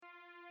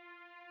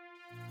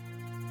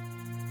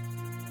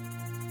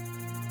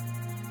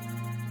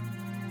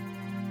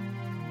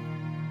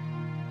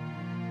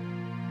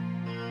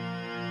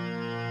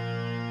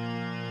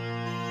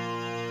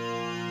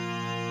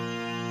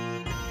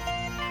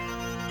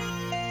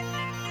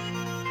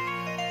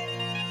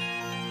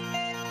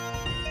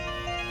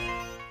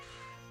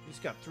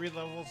got 3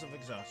 levels of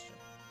exhaustion.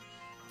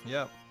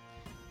 Yep.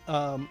 Is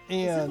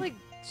it And like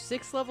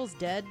 6 levels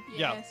dead?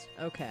 Yeah. Yes.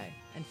 Okay.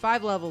 And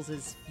 5 levels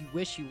is you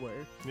wish you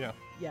were. yeah,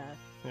 Yeah.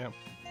 yeah.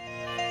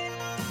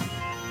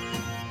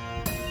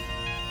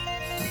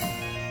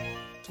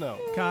 Snow.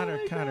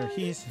 Cotter,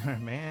 he's our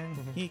man.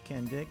 He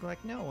can dig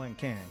like no one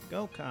can.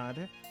 Go,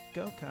 Cotter.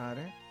 Go,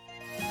 Cotter.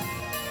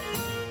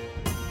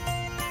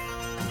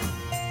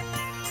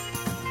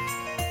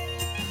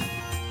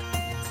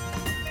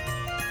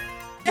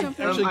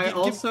 Actually,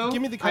 I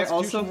give me the I Constitution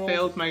also roll.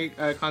 failed my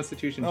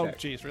Constitution Oh, check.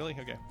 jeez, really?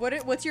 Okay.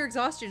 What's your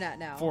exhaustion at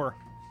now? 4.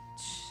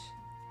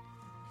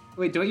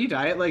 Wait, don't you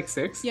die at like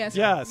 6? Yes.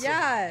 Yes.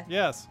 Yeah.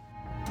 Yes.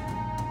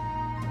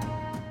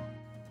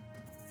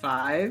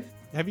 5?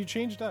 Have you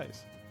changed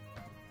dice?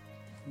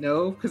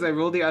 No, because I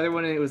rolled the other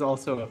one and it was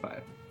also a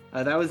 5.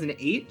 That was an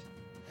 8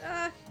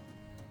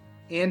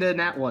 and a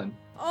nat 1.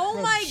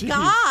 Oh my jeez.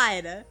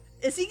 god!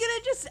 Is he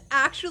gonna just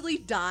actually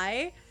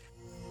die?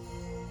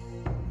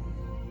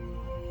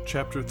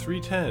 Chapter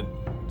 310,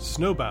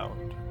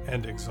 Snowbound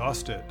and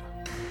Exhausted.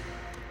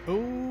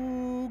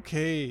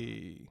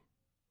 Okay.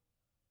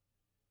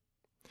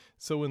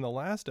 So in the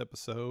last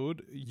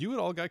episode, you had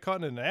all got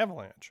caught in an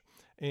avalanche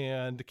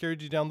and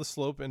carried you down the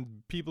slope,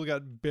 and people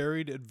got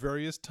buried at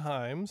various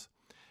times.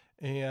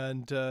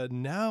 And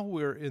now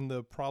we're in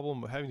the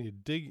problem of having to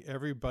dig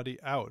everybody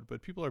out,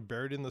 but people are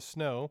buried in the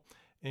snow,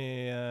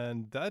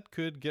 and that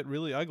could get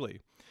really ugly.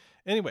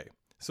 Anyway,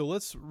 so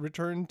let's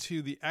return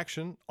to the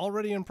action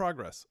already in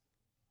progress.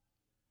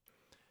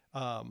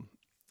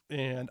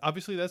 And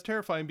obviously that's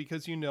terrifying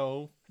because you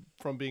know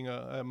from being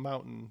a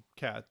mountain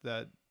cat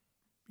that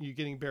you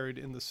getting buried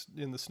in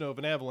the snow of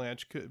an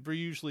avalanche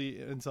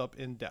usually ends up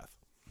in death.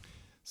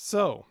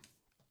 So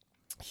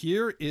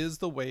here is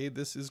the way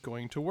this is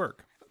going to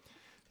work.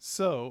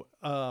 So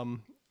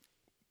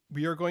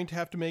we are going to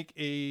have to make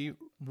a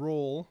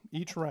roll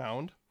each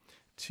round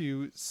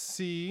to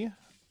see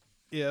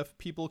if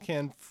people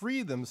can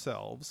free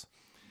themselves,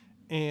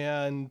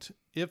 and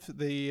if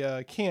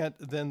they can't,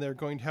 then they're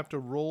going to have to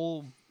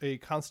roll a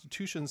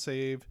Constitution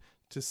save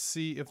to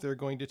see if they're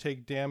going to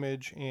take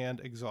damage and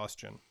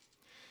exhaustion.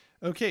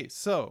 Okay,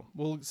 so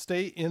we'll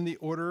stay in the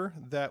order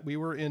that we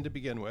were in to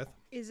begin with.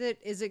 Is it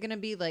going to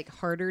be like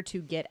harder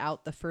to get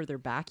out the further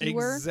back you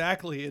were?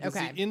 Exactly. It is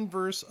Okay. the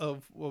inverse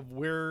of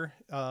where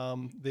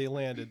they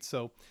landed.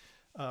 So,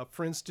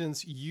 for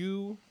instance,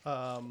 you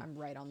I'm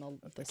right on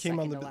the came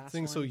on second the to last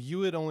thing, one. so you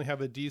would only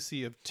have a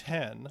DC of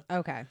 10.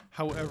 Okay.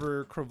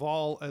 However,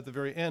 Craval at the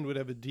very end would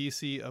have a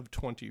DC of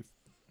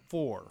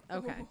 24.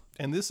 Okay.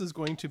 And this is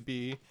going to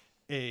be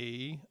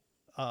a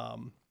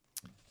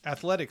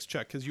athletics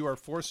check because you are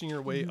forcing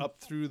your way up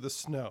through the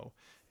snow.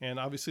 And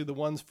obviously the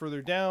ones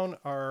further down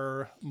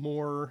are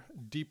more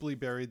deeply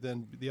buried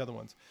than the other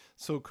ones.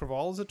 So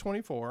Craval is a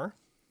 24.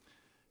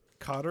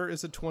 Cotter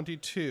is a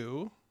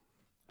 22.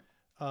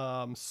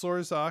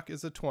 Sorzak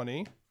is a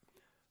 20.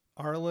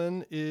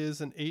 Arlen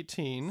is an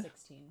 18.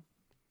 16.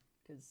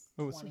 Because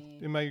Oh, 20.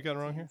 am I got it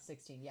wrong here?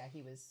 16. Yeah,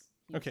 he was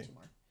Okay. 2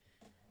 more.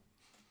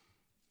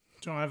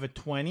 So I have a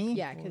 20?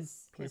 Yeah,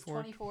 because 24.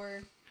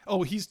 24.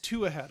 Oh, he's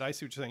 2 ahead. I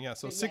see what you're saying. Yeah,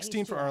 so Yeah, he's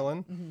 16 for 2 ahead.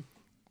 Arlen. Mm-hmm.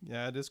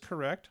 Yeah, it is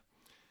correct.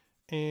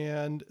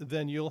 And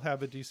then you'll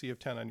have a DC of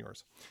 10 on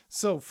yours.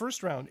 So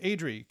first round,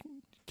 Adri,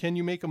 can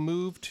you make a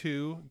move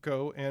to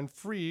go and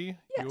free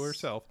Yes.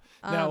 yourself?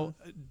 Now,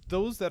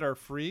 those that are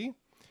free,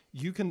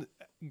 you can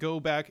go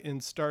back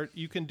and start.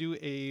 You can do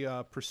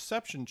a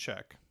perception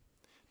check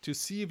to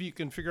see if you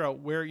can figure out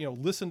where,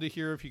 listen to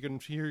hear if you can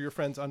hear your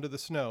friends under the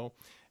snow,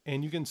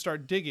 and you can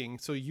start digging.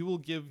 So you will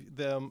give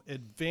them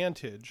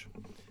advantage.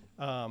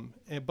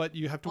 But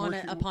you have to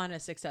work Upon a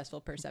successful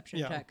perception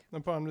check.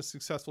 upon a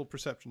successful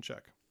perception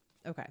check.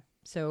 Okay.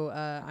 So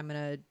I'm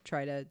going to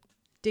try to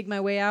dig my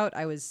way out.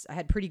 I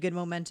had pretty good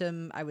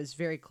momentum. I was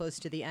very close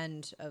to the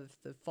end of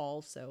the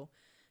fall, so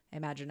I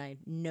imagine I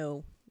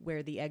know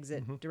where the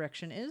exit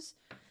direction is.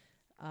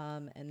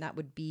 And that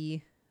would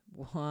be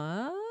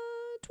 12.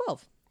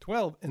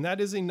 12, and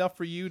that is enough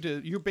for you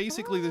to, you're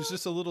basically, there's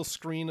just a little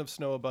screen of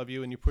snow above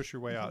you and you push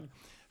your way out.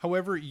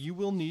 However, you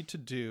will need to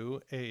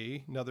do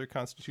another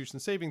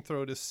Constitution saving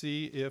throw to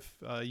see if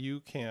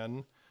you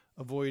can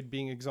avoid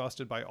being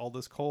exhausted by all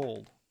this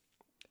cold.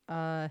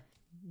 9,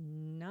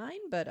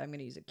 but I'm going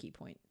to use a key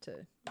point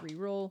to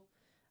re-roll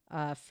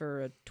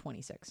for a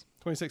 26.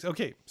 26,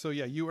 okay, so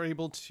yeah, you are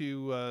able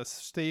to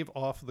stave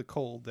off the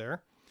cold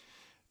there.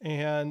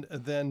 And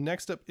then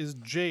next up is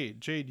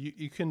Jade. Jade,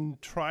 you can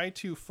try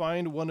to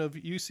find one of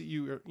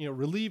you're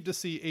relieved to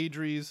see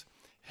Adri's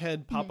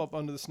head pop up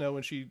under the snow,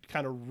 and she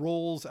kind of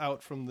rolls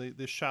out from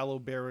the shallow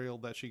burial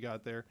that she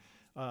got there,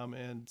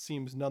 and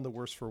seems none the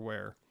worse for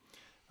wear.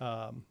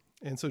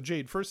 And so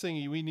Jade, first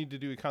thing we need to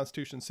do a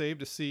Constitution save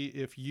to see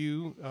if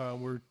you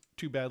were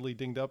too badly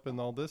dinged up in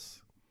all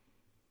this.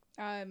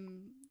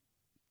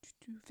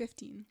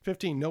 15.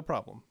 15, no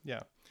problem.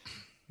 Yeah,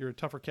 you're a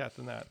tougher cat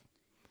than that.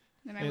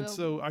 Then I And will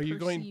so are you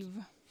going? perceive.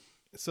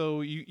 So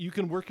you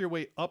can work your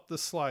way up the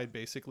slide,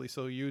 basically.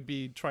 So you would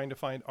be trying to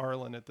find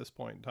Arlen at this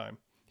point in time.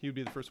 He would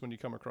be the first one you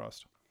come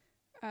across.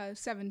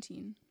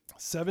 17.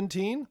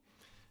 17.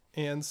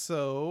 And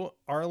so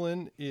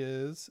Arlen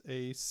is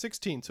a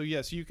 16. So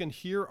yes, you can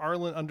hear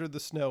Arlen under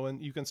the snow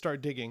and you can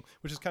start digging,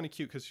 which is kind of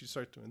cute because you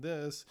start doing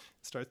this,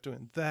 start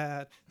doing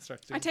that,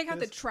 start doing I take out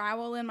the this,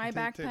 trowel in my take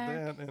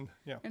backpack that, and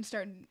yeah. and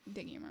start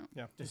digging them out.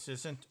 Yeah. This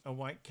isn't a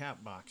white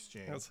cat box,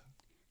 Jay.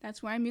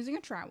 That's why I'm using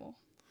a trowel.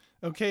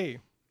 Okay.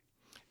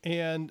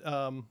 And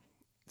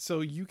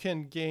so you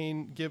can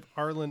give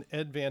Arlen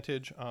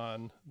advantage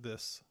on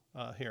this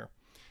here.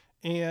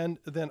 And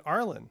then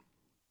Arlen.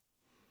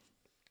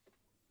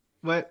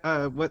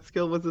 What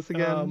skill was this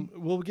again?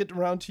 We'll get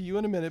around to you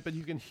in a minute, but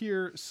you can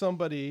hear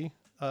somebody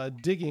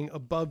digging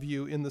above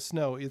you in the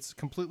snow. It's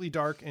completely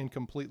dark and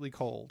completely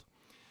cold.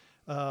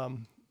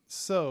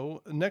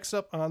 So next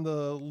up on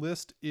the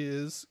list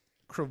is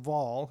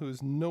Craval,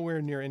 who's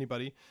nowhere near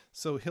anybody.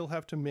 So he'll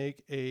have to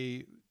make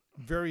a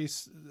very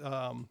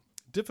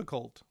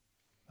difficult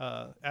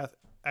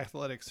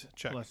athletics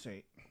check.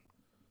 +8.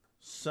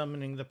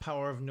 Summoning the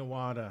power of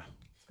Nawada.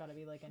 It's got to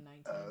be like a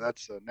 19.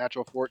 That's a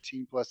natural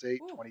 14 plus 8,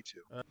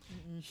 22.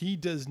 He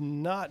does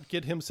not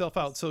get himself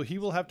out, so he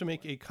will have to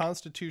make a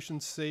Constitution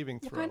saving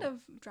What throw. kind of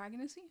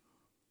dragon is he?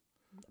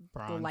 The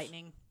Bronze.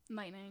 lightning.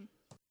 Lightning.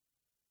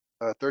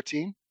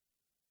 13.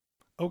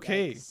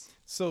 Okay, Yikes.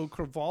 so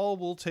Craval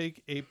will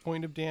take a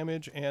point of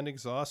damage and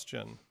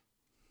exhaustion.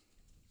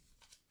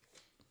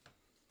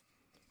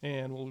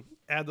 And we'll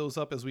add those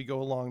up as we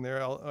go along there.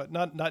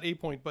 Not a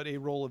point, but a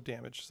roll of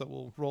damage. So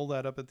we'll roll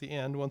that up at the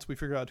end once we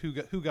figure out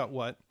who got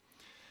what.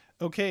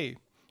 Okay,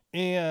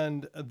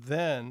 and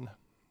then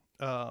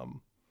that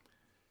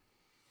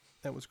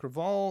was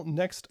Craval.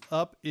 Next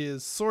up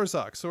is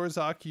Sorzak.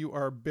 Sorzak, you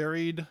are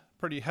buried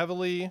pretty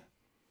heavily.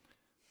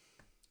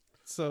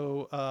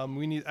 So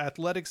we need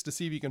athletics to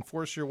see if you can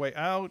force your way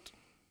out.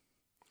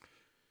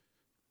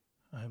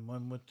 I'm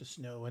one with the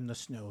snow, and the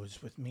snow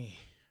is with me.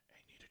 I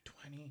need a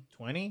 20.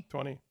 20?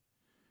 20.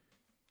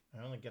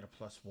 I only get a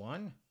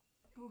 +1.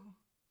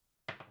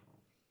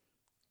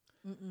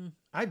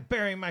 I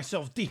bury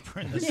myself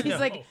deeper in the snow. He's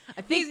like,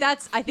 I think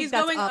that's He's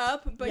that's going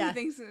up, but Yeah. he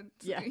thinks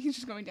he's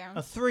just going down.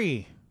 a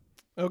 3.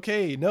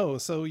 Okay, no.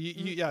 So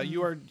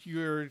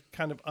you're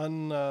kind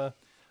of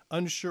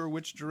unsure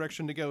which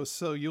direction to go.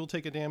 So you'll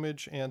take a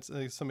damage and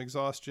some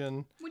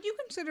exhaustion. Would you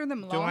consider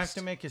them lost? Do I have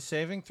to make a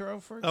saving throw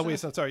for it? Oh wait,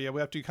 so, sorry. Yeah,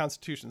 we have to do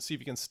Constitution. See if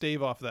you can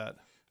stave off that.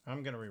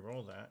 I'm gonna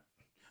re-roll that.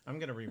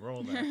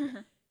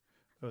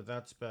 Oh,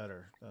 that's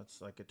better.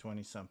 That's like a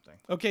 20-something.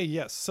 Okay,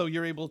 yes. So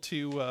you're able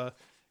to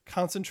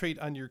concentrate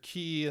on your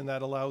key, and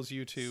that allows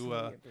you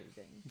to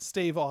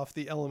stave off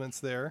the elements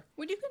there.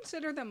 Would you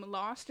consider them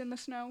lost in the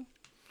snow?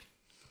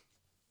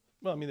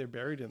 Well, I mean, they're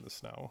buried in the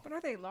snow. But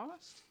are they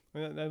lost? I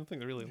don't think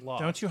they're really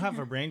lost. Don't you have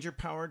a ranger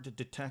power to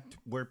detect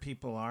where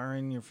people are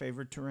in your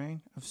favorite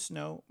terrain of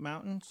snow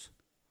mountains?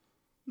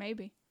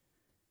 Maybe.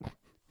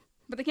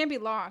 But they can't be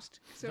lost.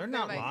 So They're if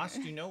not like-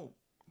 lost. You know,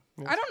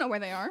 I don't know where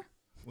they are.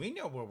 we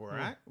know where we're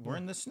at. We're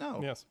in the snow.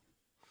 Yes.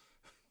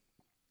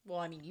 Well,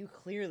 I mean, you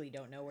clearly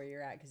don't know where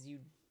you're at because you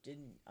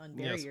didn't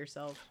unbury Yes.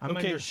 yourself. I'm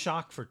Okay. under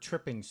shock for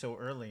tripping so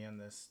early in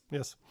this.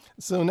 Yes.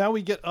 So now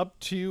we get up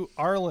to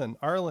Arlen.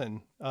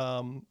 Arlen,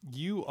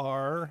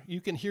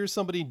 you can hear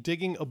somebody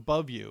digging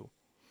above you.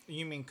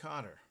 You mean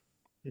Cotter?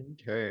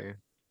 Okay.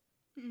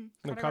 No,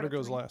 got Cotter a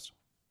goes 3. last.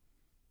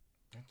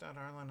 I thought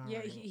Arlen already.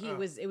 Yeah, he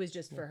was. It was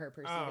just for her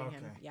preceding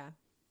him. Oh, okay. Yeah,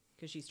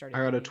 because she started. I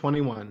got a digging.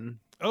 21.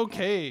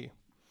 Okay.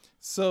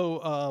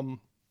 So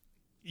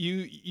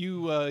you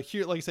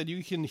hear, like I said,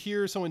 you can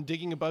hear someone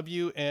digging above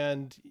you,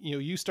 and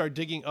you start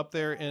digging up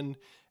there, and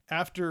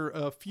after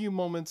a few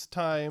moments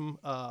time,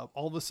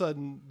 all of a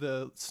sudden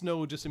the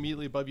snow just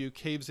immediately above you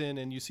caves in,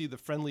 and you see the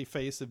friendly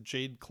face of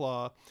Jade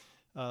Claw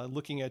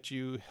looking at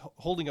you,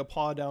 holding a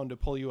paw down to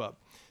pull you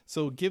up.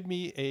 So give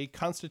me a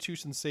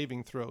Constitution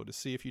saving throw to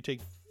see if you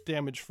take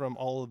damage from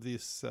all of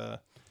this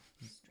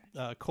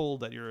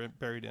cold that you're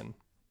buried in.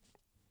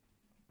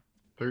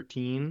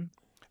 13.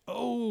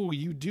 Oh,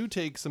 you do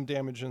take some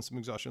damage and some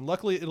exhaustion.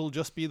 Luckily, it'll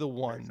just be the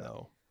one,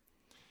 though.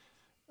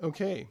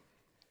 Okay.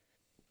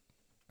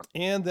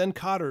 And then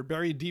Cotter,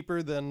 buried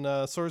deeper than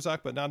Sorzak,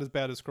 but not as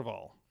bad as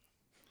Craval.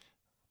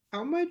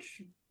 How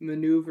much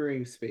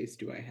maneuvering space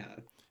do I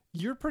have?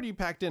 You're pretty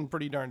packed in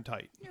pretty darn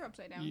tight. You're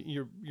upside down.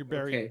 You're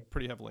buried Okay.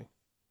 pretty heavily.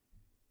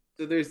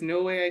 So there's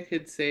no way I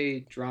could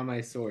say draw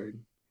my sword.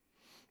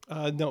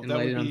 No, And that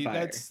light would it on be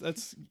fire.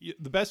 that's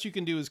the best you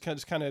can do is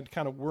kind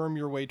of worm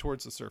your way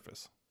towards the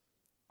surface.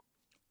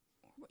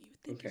 What you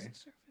would think is Okay. the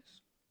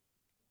surface.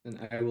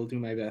 And I will do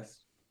my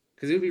best.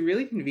 Because it would be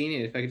really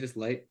convenient if I could just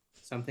light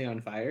something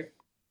on fire.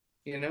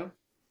 You know?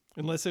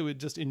 Unless it would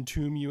just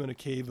entomb you in a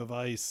cave of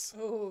ice.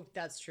 Oh,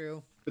 that's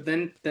true. But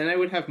then I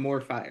would have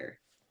more fire.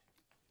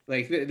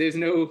 Like there's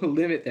no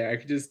limit there. I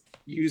could just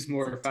use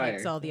more fire.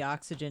 Takes all the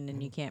oxygen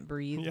and you can't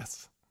breathe.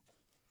 Yes.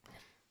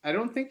 I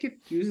don't think it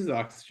uses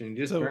oxygen. It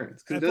just So,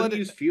 burns. Because it doesn't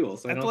use fuel.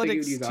 So I don't think it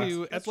would use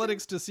oxygen.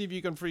 Athletics to see if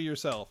you can free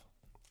yourself.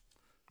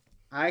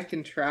 I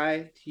can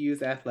try to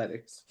use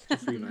athletics to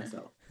free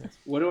myself.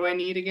 What do I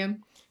need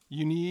again?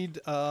 You need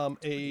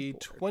a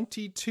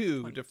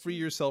 22 to free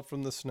yourself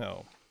from the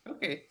snow.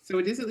 Okay, so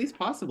it is at least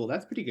possible.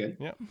 That's pretty good.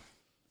 Yeah.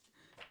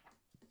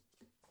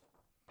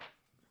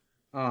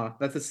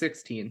 That's a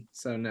 16,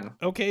 so no.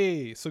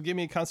 Okay, so give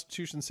me a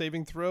Constitution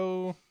saving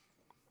throw.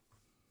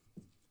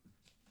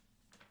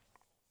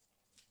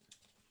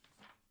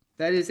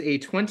 That is a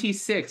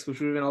 26,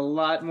 which would have been a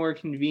lot more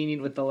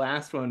convenient with the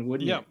last one,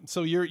 wouldn't Yeah, it?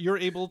 so you're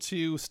able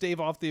to stave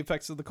off the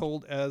effects of the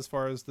cold as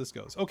far as this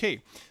goes.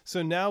 Okay,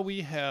 so now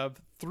we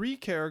have 3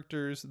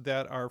 characters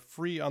that are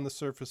free on the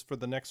surface for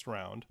the next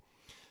round.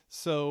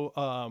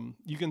 So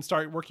you can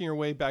start working your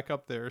way back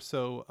up there.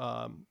 So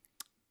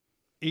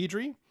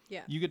Adri,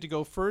 Yeah. you get to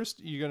go first.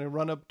 You're going to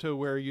run up to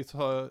where you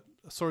saw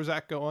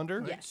Sorzak go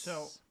under. Yes.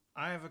 So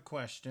I have a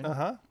question.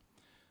 Uh-huh.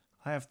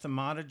 I have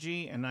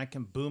thaumaturgy and I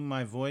can boom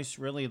my voice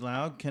really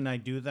loud. Can I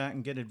do that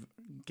and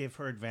give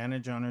her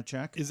advantage on her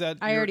check? Is that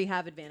I your- already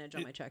have advantage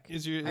on my check.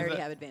 is I already that-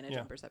 have advantage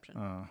yeah. on perception.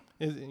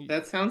 is-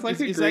 That sounds like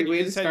Is a that- great way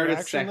to is that start your a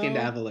action, second though?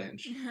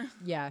 avalanche.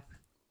 Yeah.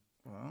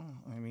 Well,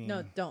 I mean,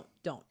 No, don't.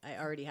 I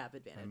already have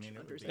advantage mean, it on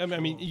would be- perception. I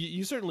mean,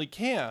 you certainly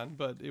can,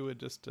 but it would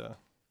just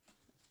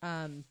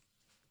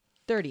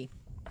 30.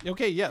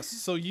 okay. Yes.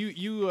 So you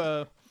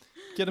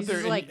get up This there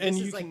is and, like- and this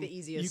you is like can, the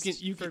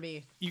easiest for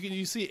me.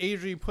 You see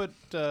Adri put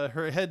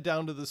her head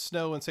down to the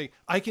snow and say,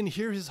 "I can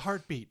hear his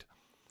heartbeat,"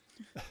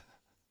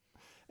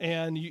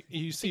 and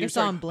you see I her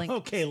saw him start. blink.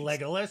 okay,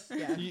 Legolas.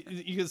 Yeah.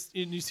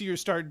 You see her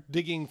start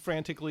digging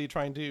frantically,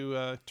 trying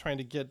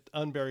to get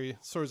unbury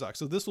Sorzak.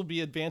 So this will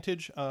be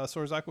advantage,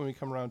 Sorzak, when we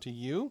come around to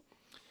you,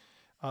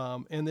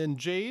 and then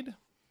Jade.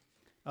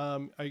 Are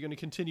you going to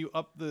continue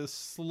up the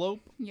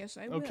slope? Yes,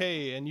 I will.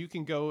 Okay, and you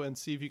can go and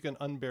see if you can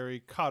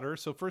unbury Cotter.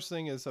 So first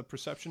thing is a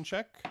perception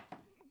check.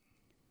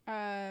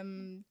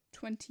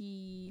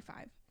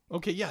 25.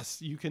 Okay,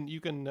 yes, you can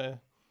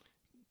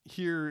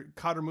hear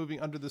Cotter moving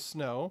under the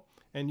snow,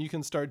 and you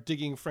can start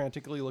digging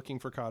frantically looking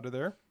for Cotter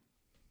there.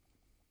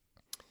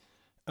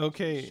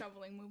 Okay,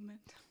 Shoveling movement.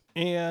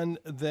 and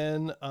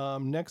then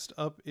next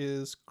up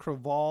is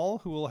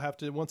Craval, who will have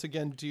to once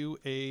again do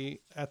a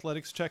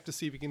athletics check to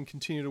see if he can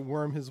continue to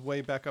worm his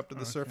way back up to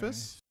the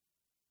surface.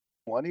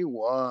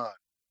 21.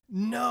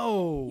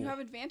 No. You have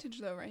advantage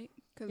though, right?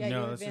 'Cause Yeah, you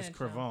no, have this is advantage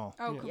now. Craval.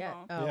 Oh, Yeah. Yeah.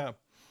 Cabal. Oh. Yeah.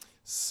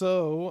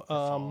 So,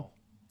 Fall.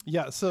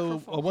 yeah. So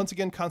Kerfuffle. once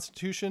again,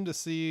 Constitution to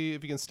see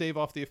if you can stave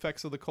off the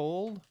effects of the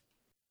cold.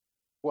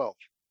 12.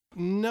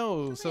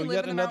 No. Doesn't So he live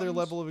yet in the another mountains?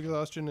 level of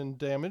exhaustion and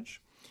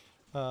damage.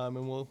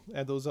 And we'll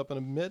add those up in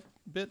a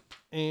bit.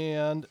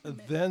 And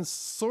then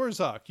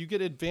Sorzak, you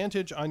get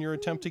advantage on your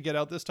attempt to get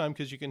out this time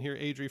because you can hear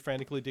Adri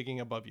frantically digging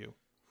above you.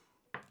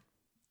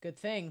 Good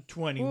thing.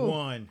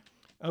 21.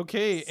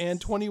 Okay,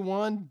 and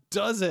 21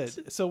 does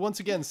it. So once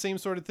again, same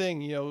sort of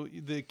thing. You know,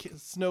 the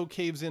snow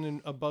caves in and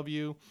above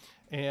you,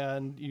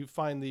 and you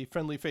find the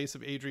friendly face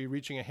of Adri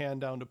reaching a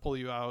hand down to pull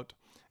you out.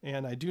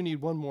 And I do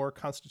need one more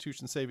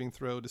Constitution saving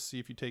throw to see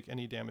if you take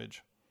any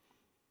damage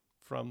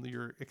from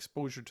your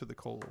exposure to the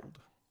cold.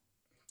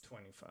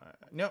 25.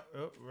 No.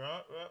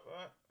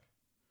 What?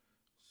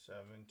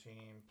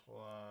 17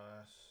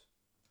 plus.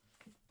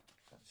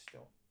 That's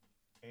still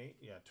 8.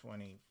 Yeah,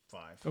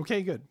 25.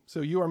 Okay, good. So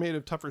you are made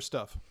of tougher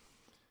stuff.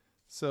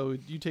 So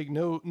you take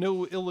no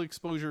ill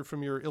exposure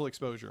from your ill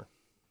exposure.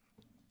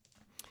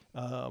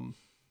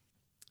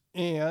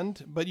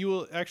 But you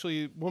will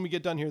actually, when we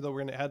get done here, though, we're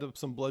going to add up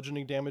some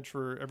bludgeoning damage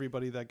for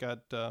everybody that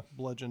got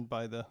bludgeoned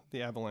by the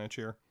avalanche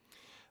here.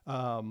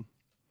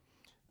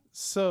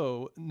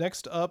 So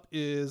next up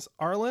is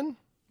Arlen,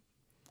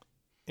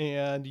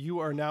 and you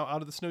are now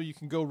out of the snow. You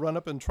can go run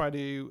up and try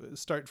to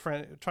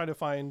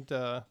find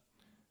Craval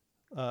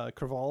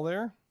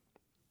there.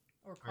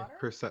 Or My Cotter?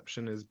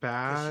 perception is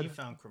 'Cause she bad.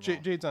 found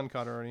Craval. Jade's on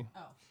Cotter already.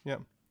 Oh. Yeah.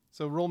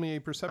 So roll me a I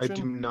perception.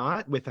 do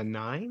not with a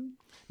 9.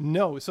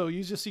 No, so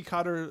you just see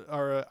Cotter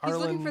or He's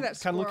looking Arlen for that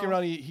kind of looking squirrel.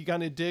 around. He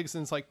kind of digs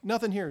and it's like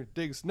nothing here,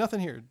 digs, nothing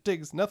here,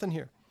 digs, nothing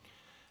here.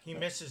 He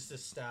misses the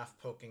staff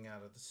poking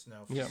out of the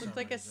snow. For Yeah. some Looks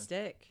like a reason.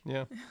 stick.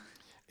 Yeah,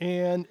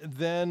 and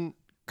then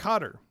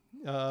Cotter,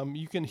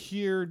 you can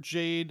hear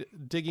Jade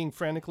digging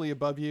frantically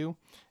above you,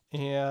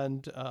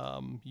 and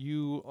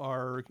you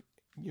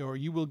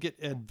will get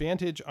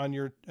advantage on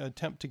your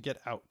attempt to get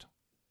out.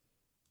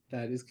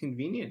 That is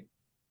convenient.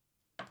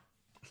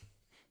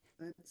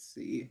 Let's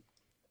see.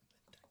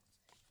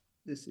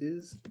 This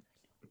is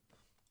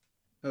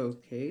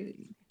okay.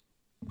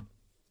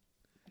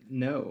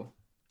 No,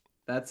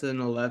 that's an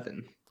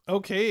 11.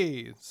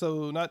 Okay,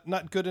 so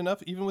not good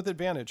enough, even with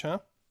advantage, huh?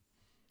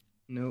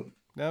 Nope.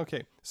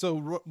 Okay,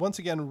 so once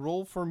again,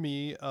 roll for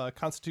me a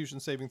Constitution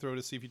saving throw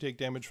to see if you take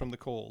damage from the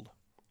cold.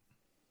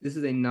 This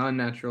is a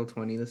non-natural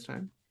 20 this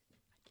time.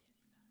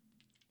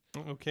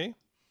 Okay.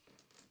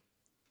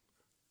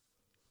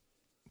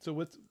 So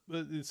what's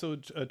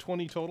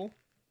 20 total?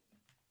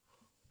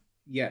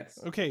 Yes.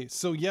 Okay,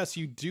 so yes,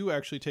 you do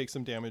actually take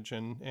some damage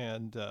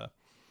and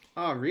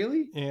Oh,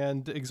 really?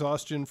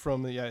 exhaustion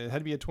from the it had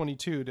to be a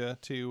 22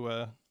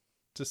 to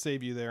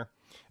save you there.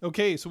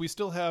 Okay, so we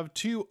still have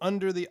 2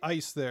 under the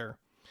ice there.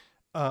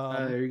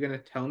 Are you gonna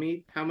tell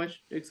me how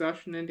much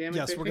exhaustion and damage?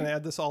 Yes, I we're going to take?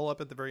 add this all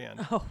up at the very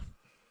end. Oh,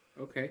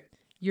 Okay.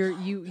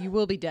 you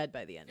will be dead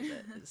by the end of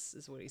it.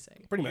 Is what he's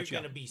saying. Pretty You're much, yeah.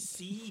 gonna be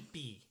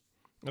CP.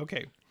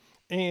 Okay.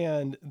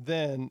 And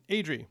then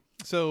Adri.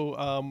 So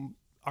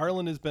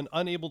Arlen has been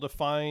unable to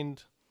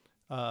find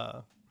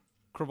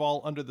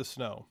Craval under the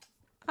snow.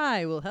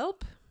 I will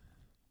help.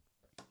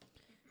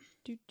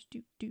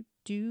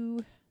 Do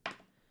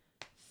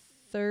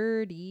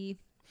 30.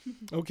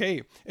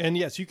 Okay. And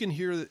yes, you can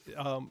hear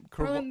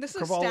Arlen, this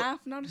is staff,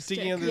 not a stick.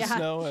 digging into the Yeah.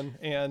 snow,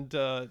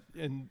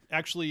 and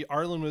actually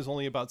Arlen was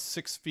only about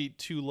 6 feet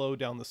too low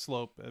down the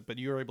slope, but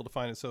you were able to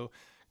find it. So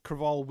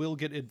Craval will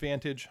get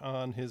advantage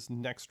on his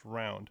next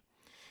round.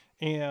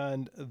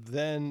 And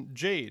then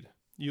Jade,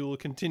 you will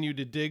continue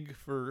to dig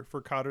for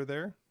Cotter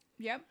there.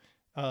 Yep.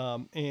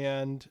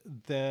 And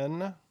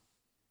then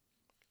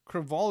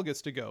Craval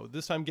gets to go.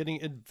 This time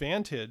getting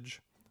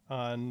advantage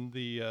on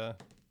the...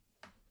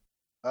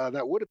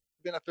 That would have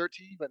been a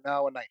 13, but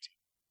now a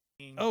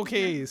 19.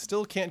 Okay,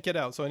 still can't get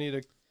out, so I need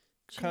a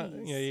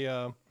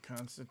Jeez.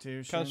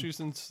 Constitution.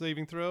 Constitution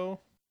saving throw.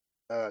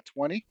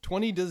 20.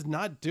 20 does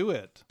not do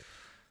it.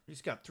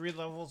 He's got 3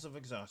 levels of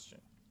exhaustion.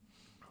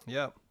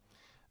 Yep.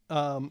 Is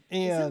it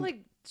And like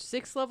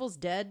 6 levels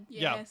dead?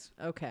 Yeah. Yes.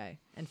 Okay.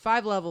 And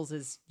 5 levels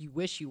is you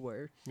wish you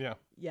were. yeah,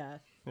 Yeah.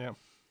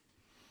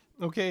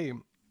 okay,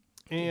 His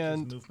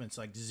and movement's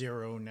like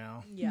 0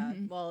 now. Yeah.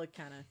 Well, it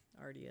kind of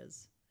already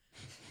is.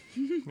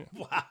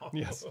 Wow.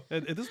 yes,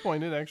 at this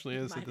point it actually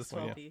is. At Minus this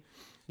point, 12.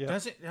 yeah.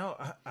 Does it? No,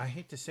 I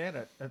hate to say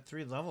it. At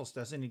 3 levels,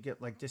 doesn't he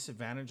get like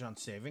disadvantage on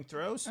saving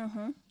throws?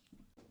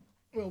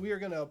 Well, we are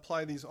going to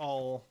apply these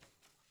all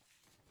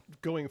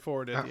going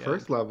forward at the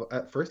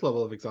First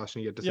level of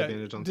exhaustion, you get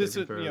disadvantage on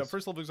saving throws. Yeah,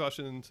 first level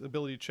exhaustion and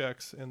ability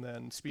checks, and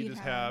then speed is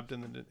halved,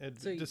 and then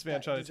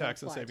disadvantage on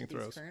attacks and saving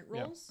throws. Current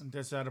Yeah. rolls?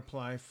 Does that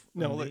apply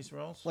No, on like- these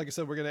rolls? Like I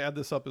said, we're going to add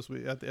this up as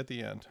we at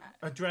the end.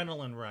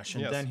 Adrenaline rush,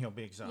 and Yes. then he'll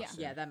be exhausted.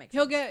 Yeah, that makes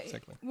He'll sense. get.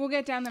 Exactly. We'll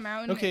get down the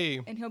mountain. Okay.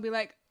 And he'll be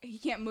like, he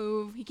can't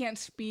move. He can't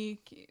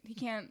speak. He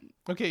can't.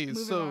 Okay,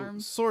 Moving so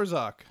arms.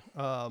 Sorzak,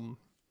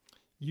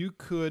 you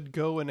could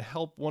go and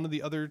help one of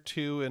the other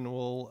two, and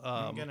we'll.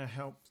 I'm gonna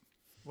help.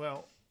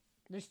 Well,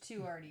 There's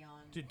 2 already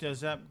on.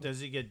 does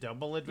he get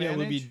double Yeah, advantage? it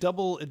would be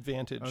double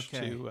advantage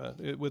Okay.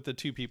 to with the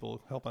 2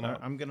 people helping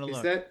out. I'm gonna Is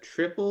look. that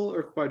triple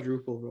or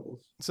quadruple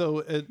rolls?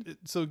 So,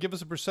 so give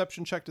us a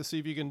perception check to see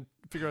if you can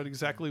figure out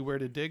exactly where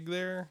to dig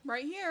there.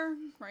 Right here,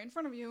 right in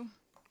front of you.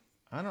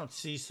 I don't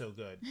see so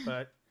good,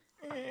 but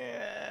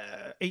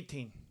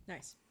 18.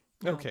 Nice.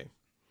 Okay.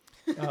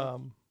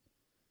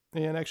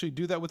 And actually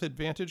do that with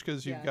advantage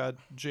because you've Yeah. got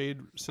Jade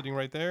sitting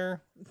right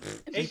there.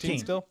 18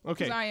 still?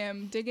 Okay. Because I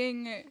am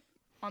digging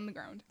on the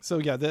ground. So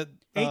yeah, that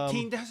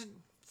 18 doesn't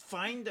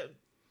find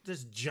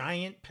this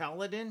giant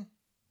paladin.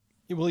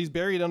 well, he's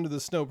buried under the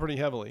snow pretty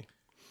heavily.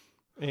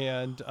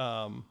 And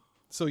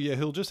so yeah,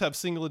 he'll just have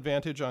single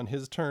advantage on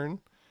his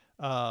turn.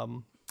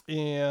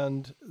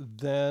 And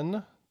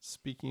then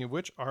speaking of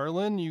which,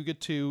 Arlen, you get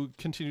to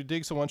continue to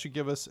dig. So why don't you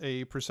give us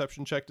a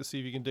perception check to see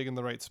if you can dig in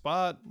the right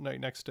spot, right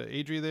next to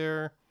Adri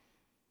there.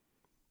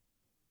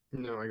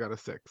 No, I got a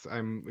 6.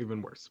 I'm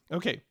even worse.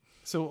 Okay,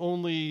 so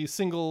only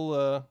single.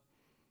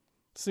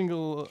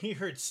 He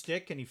heard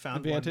stick and he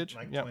found Advantage,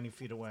 one like yeah. 20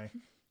 feet away.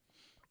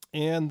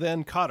 And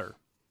then Cotter.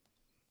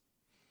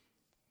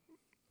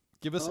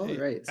 Give us All a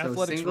right. So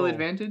athletics single roll.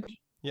 advantage.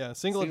 Yeah,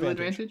 single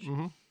advantage.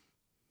 Mm-hmm.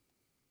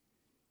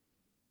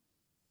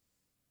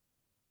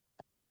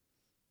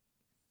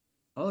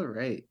 All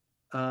right.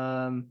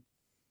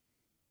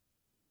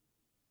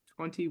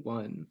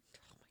 21.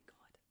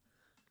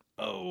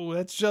 Oh,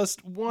 that's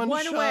just one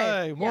One shy.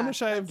 away. One Yeah,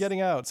 shy of that's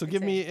getting out. So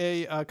give insane.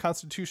 me a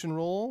Constitution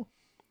roll.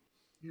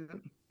 Yeah.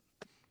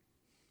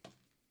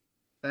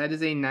 That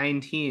is a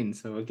 19.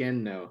 So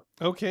again, no.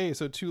 Okay,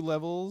 so 2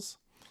 levels.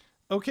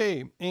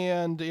 Okay,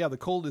 and yeah, the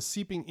cold is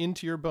seeping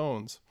into your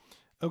bones.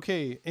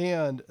 Okay,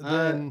 and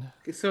then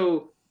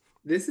So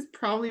this is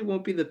probably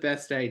won't be the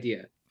best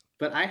idea,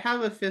 but I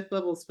have a 5th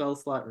level spell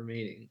slot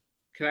remaining.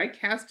 Could I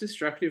cast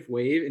Destructive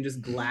Wave and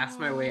just blast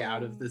my way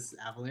out of this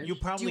avalanche? You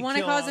Do probably you want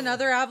to kill cause all-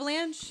 another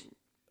avalanche?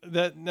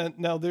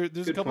 now there's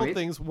a Good couple of point.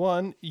 things.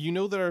 One, you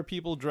know there are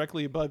people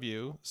directly above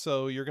you,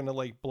 so you're gonna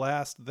like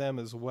blast them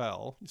as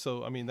well.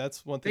 So I mean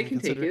that's one They thing can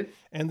to consider. take it.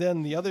 And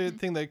then the other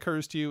thing that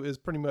occurs to you is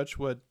pretty much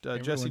what Jesse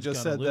Everyone's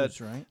just gotta said, lose,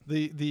 that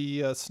right?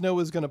 the snow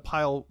is going to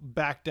pile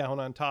back down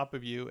on top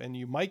of you, and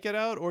you might get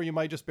out, or you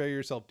might just bury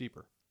yourself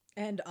deeper.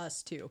 And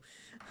us too.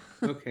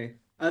 Okay.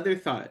 Other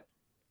thought.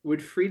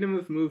 Would freedom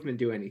of movement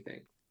do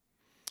anything?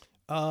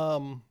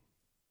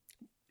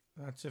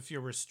 That's if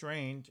you're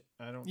restrained.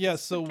 I don't. Yeah,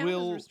 so Count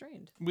as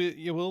restrained.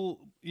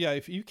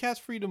 if you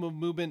cast freedom of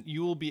movement,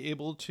 you will be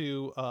able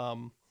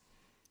to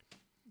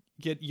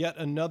get yet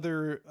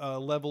another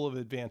level of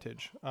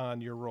advantage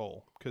on your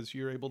roll because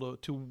you're able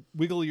to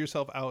wiggle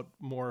yourself out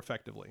more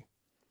effectively.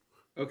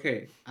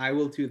 Okay, I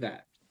will do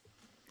that.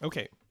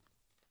 Okay.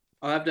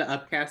 I'll have to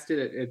upcast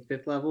it at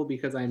 5th level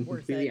because I'm Worth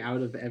completely it.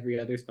 out of every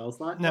other spell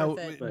slot. Now, Worth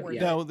it, but worth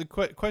yeah. it. now the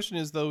question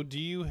is though, do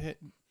you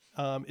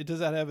it does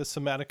not have a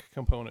somatic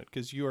component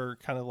because you are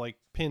kind of like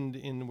pinned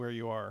in where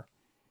you are.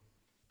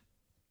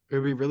 It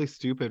would be really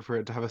stupid for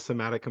it to have a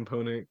somatic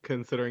component,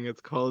 considering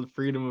it's called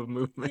freedom of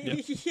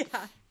movement.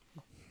 Yeah.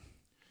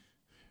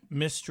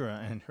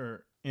 Mistra and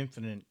her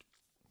infinite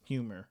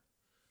humor.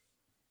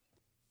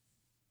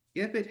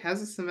 Yep, it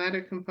has a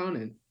somatic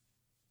component.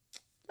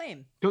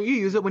 Lame. Don't you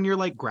use it when you're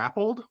like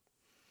grappled?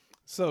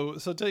 So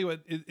tell you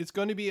what, it's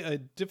going to be a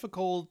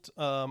difficult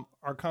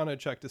Arcana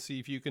check to see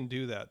if you can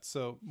do that.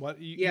 So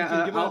what? You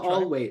can give it a try.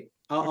 I'll wait.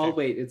 I'll Okay.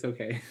 wait. It's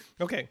okay.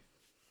 Okay.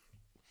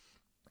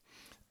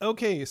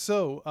 Okay,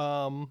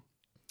 so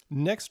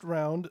next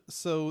round.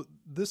 So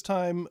this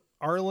time,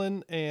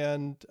 Arlen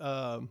and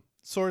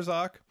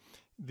Sorzak,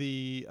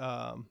 the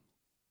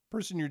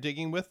person you're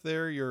digging with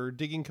there, your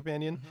digging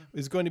companion,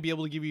 is going to be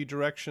able to give you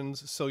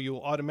directions, so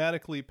you'll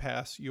automatically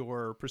pass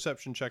your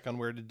perception check on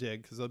where to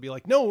dig, because they'll be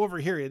like, no, over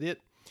here,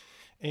 idiot.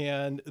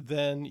 And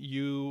then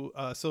you,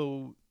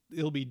 so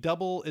it'll be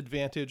double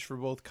advantage for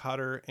both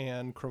Cotter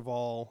and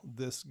Craval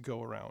this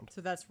go around.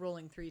 So that's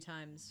rolling 3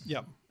 times.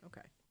 Yep.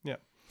 Okay.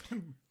 Yep.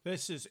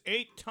 This is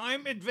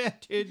 8-time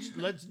advantage.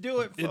 Let's do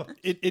it, folks.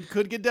 It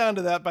could get down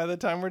to that by the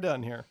time we're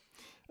done here.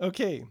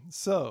 Okay,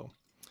 so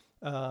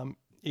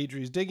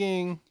Adri's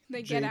digging.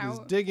 They get Jade is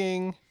out.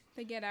 digging.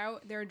 They get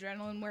out, their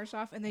adrenaline wears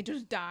off, and they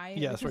just die.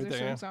 Yes, because right they're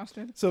there, yeah. so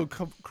exhausted. So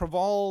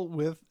Craval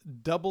with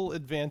double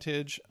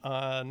advantage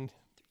on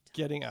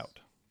getting out.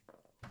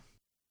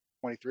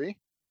 23,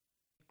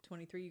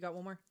 23, you got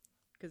one more?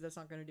 Because that's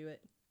not going to do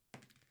it.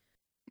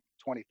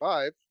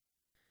 25.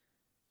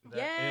 That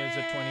is a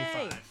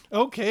Yay! 25.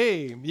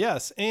 Okay,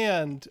 yes,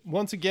 and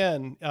once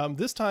again,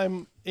 this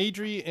time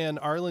Adri and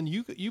Arlen,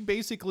 you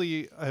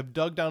basically have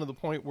dug down to the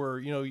point where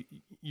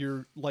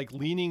you're like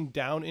leaning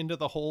down into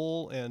the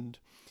hole, and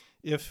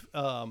if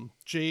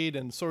Jade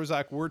and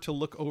Sorzak were to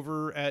look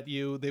over at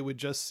you, they would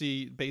just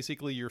see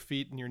basically your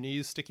feet and your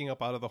knees sticking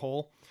up out of the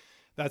hole.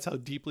 That's how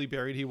deeply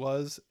buried he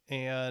was,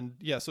 and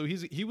yeah, so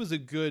he was a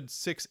good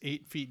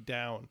 6-8 feet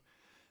down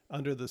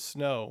under the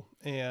snow,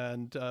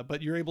 and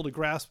but you're able to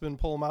grasp and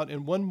pull him out.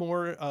 And one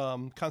more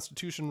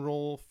Constitution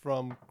roll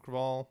from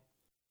Craval.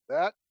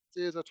 That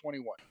is a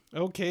 21.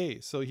 Okay,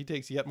 so he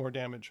takes yet more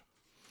damage.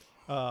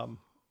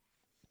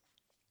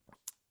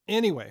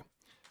 Anyway,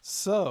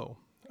 so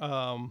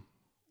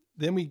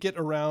then we get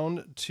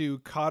around to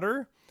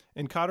Cotter,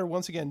 and Cotter,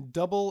 once again,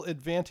 double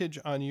advantage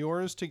on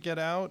yours to get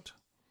out.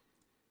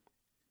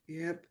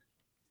 Yep.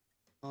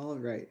 All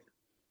right.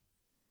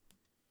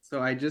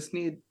 So I just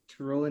need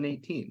to roll an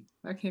 18.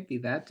 That can't be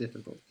that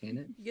difficult, can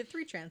it? You get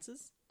 3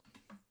 chances.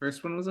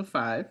 First one was a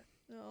 5.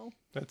 No.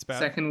 That's bad.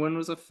 Second one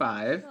was a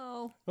 5.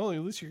 No. Well, at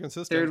least you're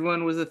consistent. Third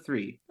one was a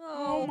 3.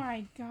 Oh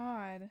my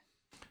god.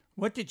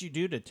 What did you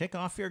do to tick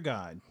off your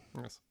god?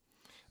 Yes.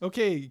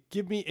 Okay,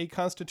 give me a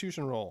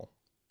Constitution roll.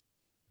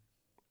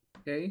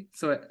 Okay,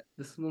 so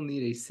this will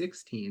need a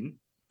 16.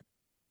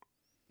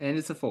 And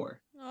it's a 4.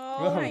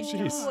 Oh, my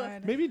jeez.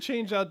 God. Maybe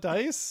change out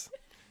dice.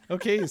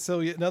 Okay,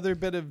 so another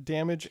bit of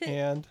damage,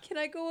 and Can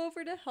I go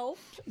over to help?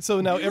 so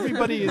now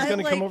everybody is I going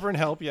to come like- over and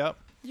help. Yep.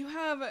 You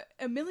have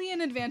a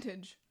million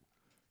advantage.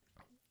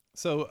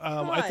 So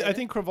I God.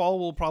 think Craval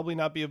will probably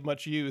not be of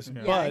much use,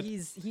 Yeah. but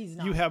he's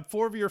not. you have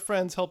 4 of your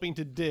friends helping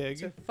to dig,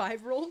 So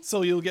 5 rolls?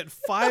 so you'll get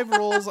 5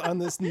 rolls on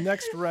this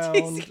next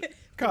round,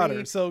 Cotter.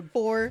 3, So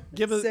 4,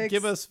 give us 6.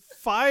 give us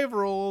 5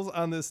 rolls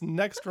on this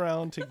next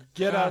round to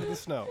get out of the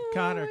snow.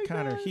 Cotter, my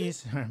Cotter, God.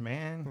 he's our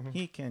man.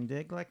 He can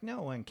dig like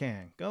no one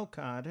can. Go,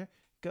 Cotter.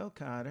 Go,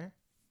 Cotter.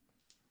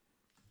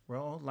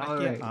 Roll like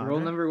All you right, oughter. roll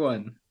number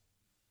 1.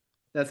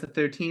 That's a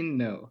 13.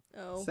 No.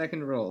 Oh.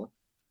 Second roll.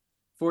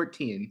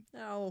 14.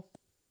 No.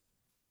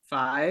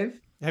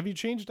 5. Have you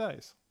changed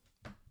dice?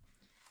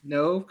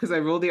 No, because I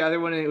rolled the other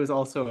one and it was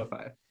also a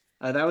 5.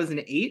 That was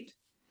an 8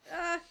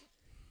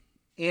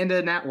 and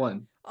a nat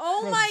 1.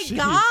 Oh Oh, my jeez.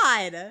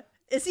 god!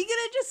 Is he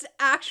gonna just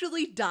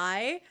actually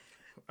die?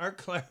 Our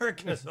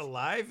cleric is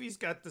alive. He's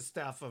got the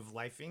staff of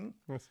lifing.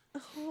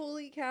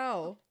 Holy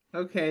cow.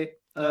 Okay.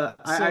 so-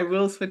 I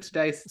will switch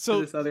dice so-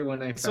 to this other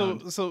one I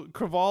found. So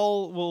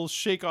Craval will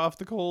shake off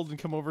the cold and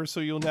come over, so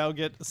you'll now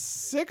get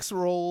 6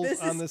 rolls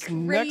This on is this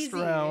next crazy.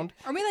 round.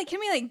 Can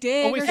we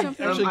dig wait, or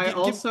something? actually, I give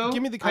also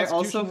me the I Constitution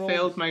also roll.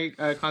 failed my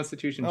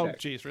Constitution Oh, check.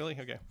 jeez, really?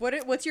 Okay.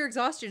 What's your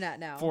exhaustion at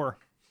now? 4.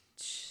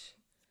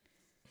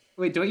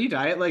 Wait, don't you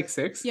die at like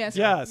 6? Yes.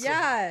 Yes.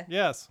 Yeah.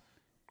 Yes.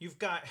 You've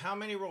got how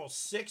many rolls?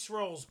 6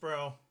 rolls,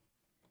 bro.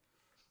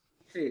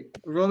 Okay,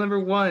 roll number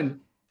 1.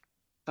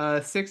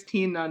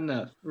 16, not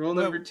enough. Roll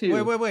number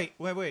 2.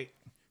 Wait.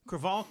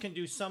 Craval can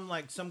do some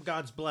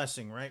God's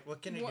blessing, right?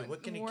 What can he do?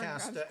 What can he More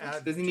cast God's to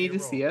add? Does he to need your to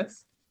roll? see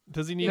us?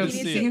 Does he need No, to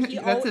he see needs it?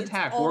 to- that's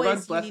attack. War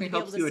God's Blessing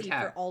helps you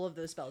attack. For all of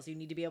those spells, you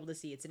need to be able to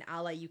see. It's an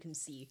ally you can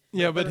see.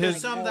 Yeah, but There's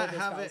his some all that of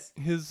the have it.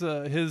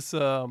 spells. his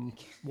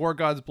War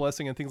God's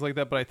blessing and things like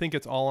that, but I think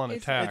it's all on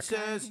It's- attack. It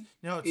says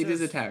no. It It is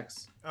says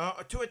attacks.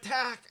 to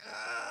attack.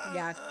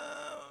 Yeah.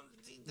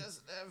 He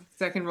doesn't have.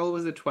 Second roll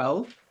was a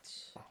 12.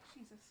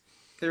 Jesus.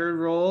 Third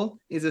roll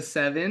is a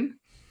 7.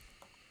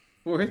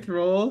 Fourth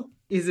roll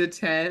is a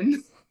 10.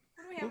 What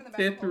do we in the back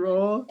fifth of the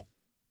roll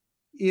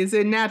is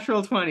a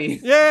natural 20.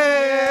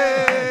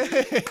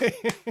 Yay!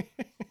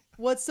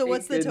 What's the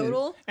goodness.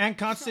 total? And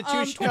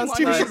Constitution.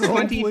 Constitution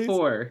roll, please.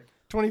 24.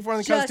 24 on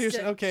the Just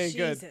Constitution. Okay,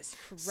 good. Jesus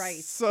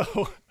Christ.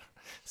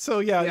 So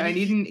yeah, Yeah, I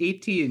need an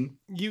 18.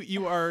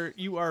 you are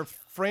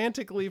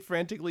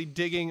frantically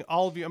digging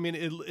all of you. I mean,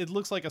 it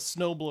looks like a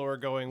snowblower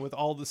going with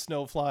all the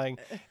snow flying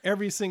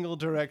every single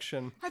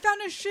direction. I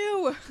found a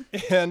shoe.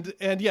 And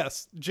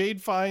yes,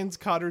 Jade finds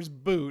Cotter's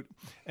boot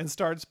and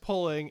starts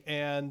pulling,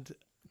 and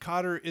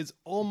Cotter is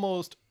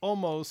almost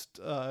unconscious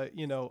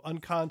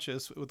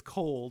with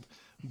cold,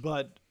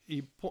 but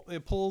he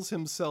pulls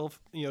himself.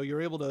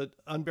 You're able to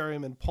unbury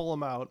him and pull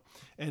him out,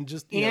 and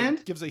just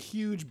gives a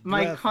huge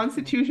My breath.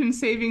 Constitution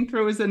saving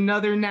throw is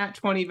another nat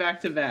 20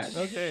 back to back.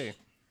 Okay,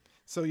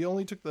 so you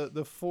only took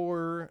the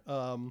four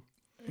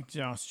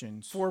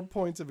Exhaustions. 4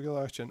 points of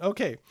exhaustion.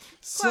 Okay,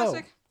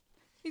 Classic.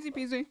 Easy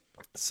peasy.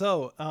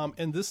 So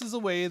and this is the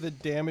way the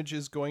damage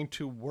is going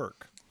to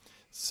work.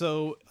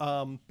 So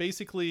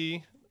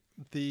basically,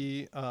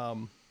 the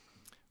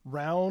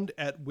round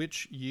at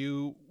which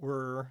you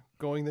were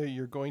going there,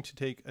 you're going to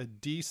take a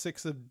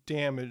d6 of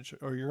damage,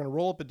 or you're going to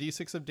roll up a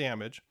d6 of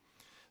damage.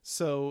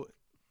 So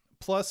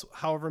plus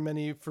however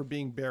many for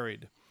being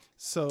buried.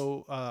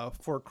 So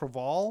for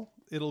Craval,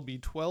 it'll be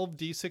 12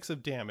 d6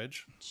 of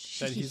damage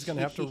that he's going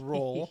to have to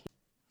roll.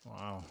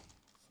 Wow.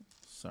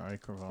 Sorry,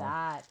 Craval.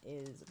 That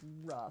is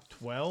rough.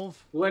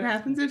 12? What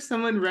happens if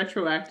someone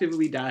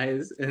retroactively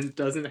dies and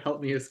doesn't help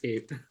me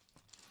escape?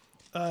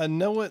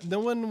 No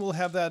one will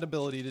have that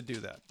ability to do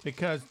that.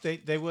 Because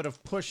they would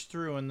have pushed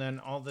through and then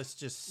all this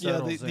just Yeah,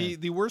 settles in.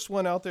 the worst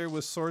one out there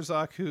was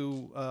Sorzak,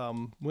 who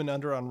went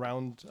under on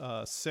round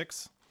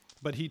 6,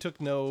 but he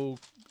took no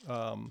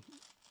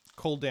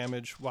cold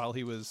damage while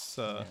he was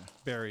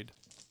buried.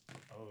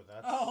 Oh,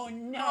 that's... Oh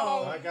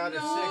no! I got a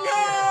 6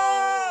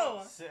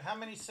 No! here. How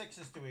many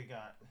 6s do we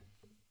got?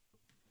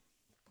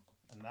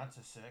 And that's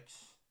a 6.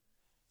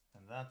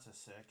 And that's a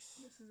 6.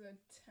 This is a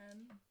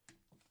 10.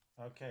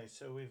 Okay,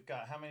 so we've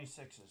got how many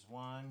 6s?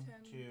 1,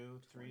 2,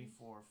 3,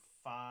 4,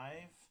 5.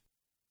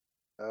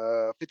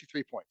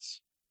 53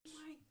 points.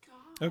 My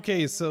God.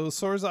 Okay, so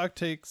Sorzak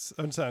takes...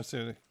 I'm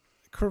sorry.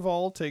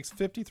 Craval takes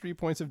 53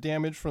 points of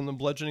damage from the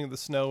bludgeoning of the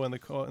snow and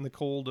the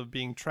cold of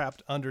being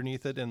trapped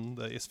underneath it and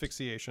the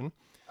asphyxiation.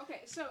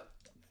 Okay, so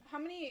how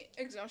many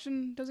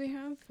exhaustion does he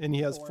have? And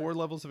he has 4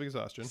 levels of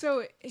exhaustion.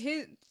 So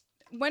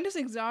when does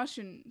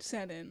exhaustion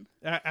set in?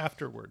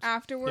 Afterwards.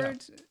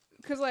 Afterwards?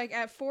 Because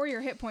at 4,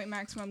 your hit point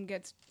maximum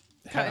gets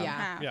cut in Yeah.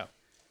 half. Yeah,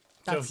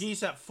 So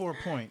he's at 4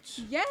 points.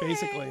 Yay!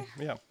 basically.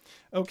 Yeah.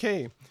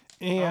 Okay.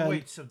 And Oh,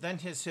 wait, so then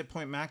his hit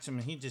point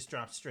maximum, he just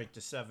drops straight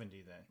to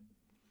 70 then.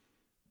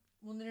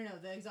 Well, no.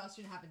 The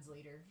exhaustion happens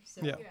later.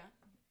 So Yeah. Yeah.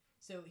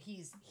 So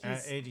he's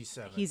At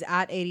 87. he's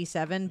at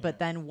 87, but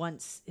then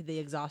once the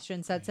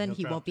exhaustion sets in, he'll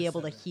he drop won't be to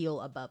able to 70.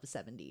 heal above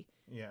 70.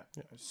 Yeah.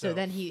 So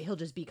then he'll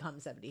just become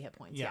 70 hit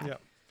points. Yeah. Yeah.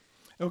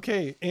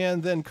 Okay,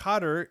 and then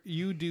Cotter,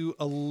 you do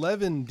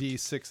 11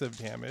 d6 of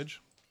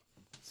damage.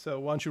 So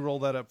why don't you roll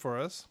that up for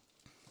us?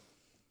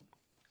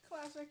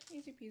 Classic.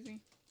 Easy peasy.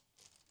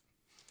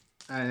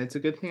 It's a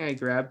good thing I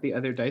grabbed the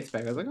other dice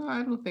bag. I was like, oh,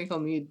 I don't think I'll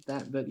need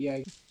that, but yeah,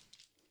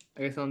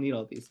 I guess I'll need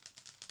all these.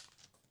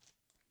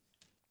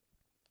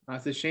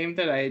 It's a shame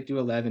that I do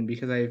 11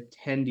 because I have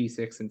 10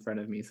 d6 in front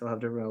of me, so I'll have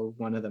to roll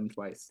one of them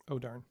twice. Oh,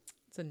 darn.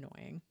 It's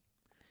annoying.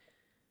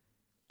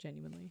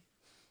 Genuinely.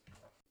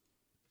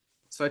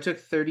 So I took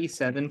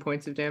 37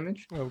 points of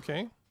damage.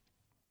 Okay.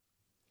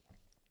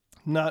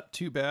 Not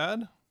too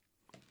bad.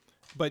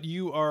 But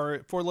you are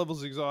at 4 levels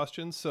of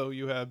exhaustion, so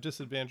you have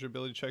disadvantage on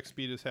ability check,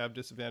 speed is halved,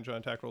 disadvantage on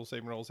attack rolls,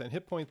 saving rolls, and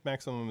hit points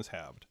maximum is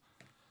halved.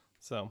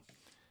 So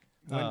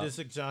when does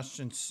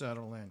exhaustion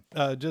settle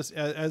in? just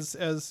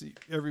as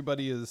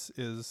everybody is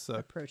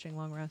Approaching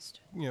long rest.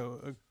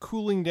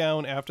 cooling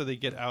down after they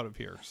get out of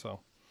here. So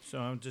So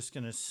I'm just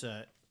going to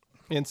set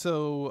and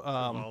so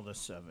all the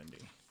 70.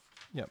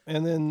 yeah,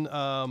 and then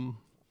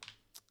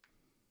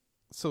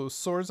so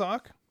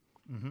Sorzak,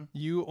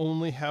 you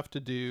only have to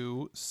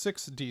do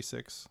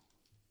 6d6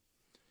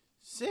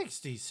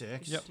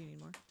 66? Yep. Do you need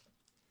more?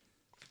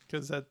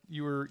 because that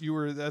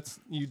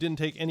you didn't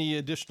take any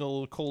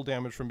additional cold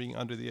damage from being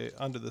under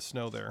the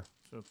snow there.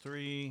 So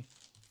 3,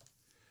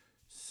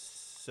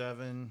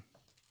 7,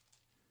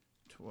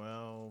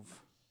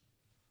 12,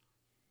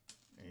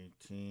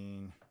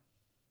 18,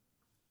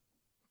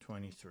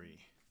 23.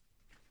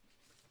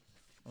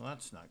 Well,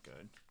 that's not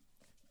good.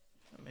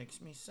 That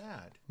makes me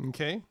sad.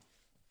 Okay.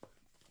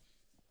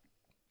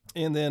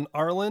 And then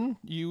Arlen,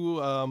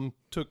 you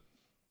took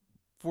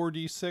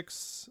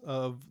 4d6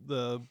 of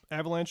the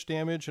avalanche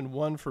damage and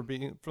 1 for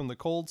being from the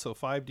cold, so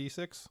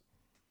 5d6.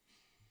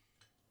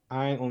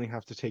 I only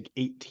have to take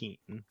 18.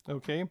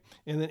 Okay.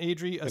 And then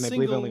Adri, And I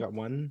believe I only got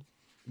one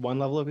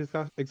level of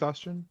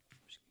exhaustion.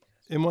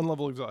 in 1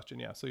 level exhaustion,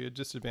 yeah. So you had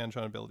disadvantage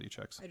on ability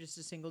checks. I just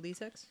a single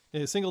d6.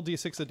 A single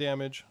d6 of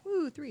damage.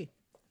 Ooh, 3.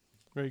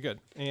 Very good.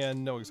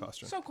 And no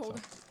exhaustion. So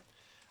cold.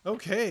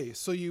 Okay,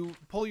 so you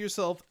pull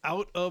yourself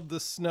out of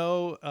the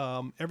snow.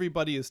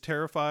 Everybody is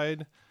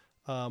terrified,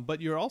 but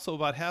you're also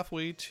about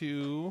halfway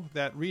to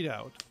that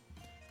readout.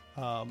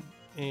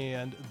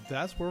 And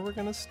that's where we're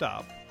going to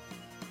stop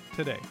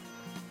today.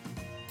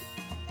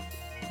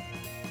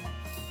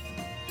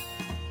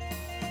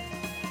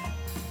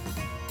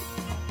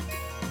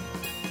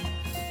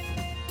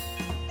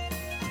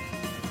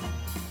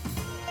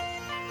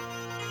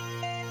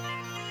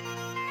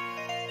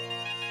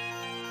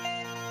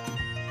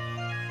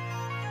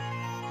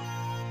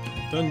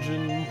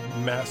 Dungeon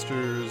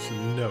Master's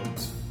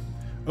Notes.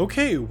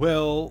 Okay,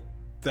 well,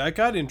 that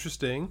got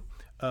interesting.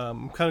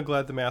 I'm kind of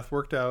glad the math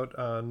worked out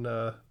on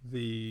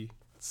the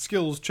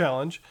skills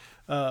challenge,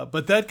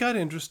 but that got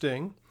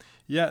interesting.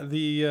 Yeah,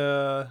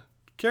 the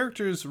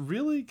characters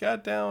really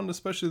got down,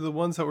 especially the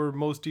ones that were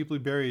most deeply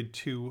buried,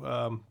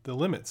 to the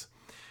limits.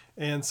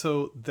 And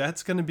so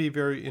that's going to be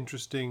very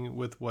interesting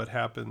with what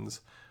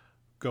happens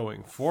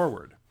going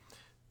forward.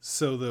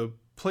 So the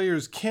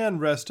players can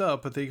rest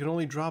up, but they can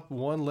only drop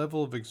one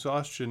level of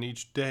exhaustion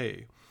each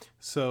day.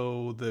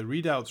 So the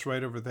readout's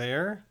right over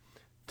there.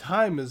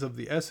 Time is of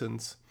the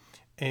essence,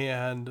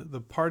 and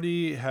the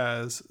party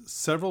has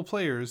several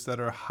players that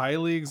are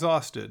highly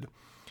exhausted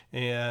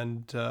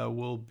and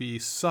will be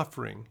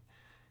suffering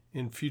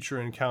in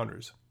future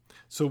encounters.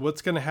 So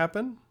what's going to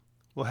happen?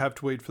 We'll have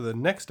to wait for the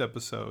next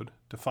episode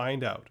to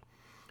find out.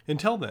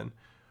 Until then,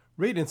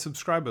 rate and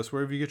subscribe us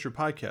wherever you get your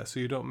podcasts so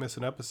you don't miss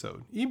an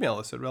episode. Email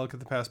us at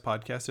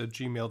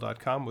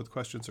relicofthepastpodcast@gmail.com with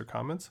questions or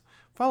comments.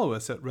 Follow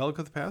us at Relic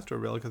of the Past or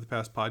Relic of the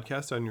Past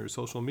Podcast on your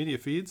social media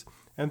feeds.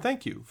 And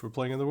thank you for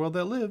playing in the world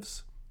that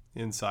lives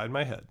inside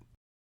my head.